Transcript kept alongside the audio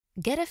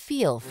Get a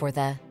feel for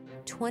the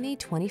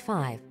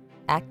 2025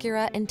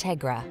 Acura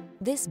Integra.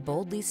 This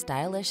boldly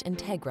stylish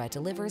Integra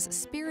delivers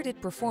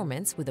spirited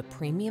performance with a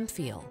premium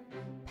feel.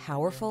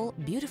 Powerful,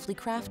 beautifully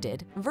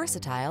crafted,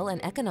 versatile,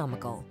 and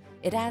economical,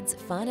 it adds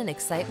fun and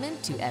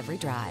excitement to every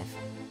drive.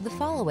 The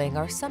following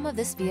are some of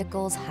this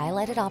vehicle's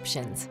highlighted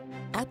options: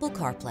 Apple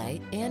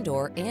CarPlay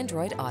and/or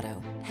Android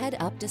Auto,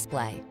 head-up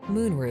display,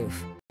 moonroof,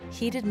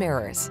 heated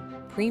mirrors,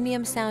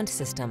 premium sound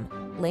system,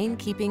 lane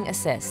keeping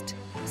assist,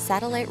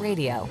 satellite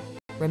radio,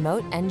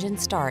 remote engine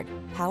start,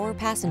 power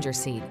passenger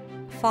seat,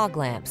 fog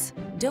lamps.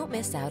 Don't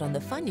miss out on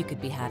the fun you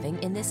could be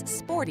having in this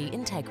sporty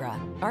Integra.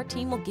 Our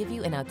team will give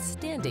you an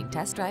outstanding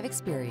test drive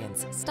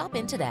experience. Stop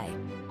in today.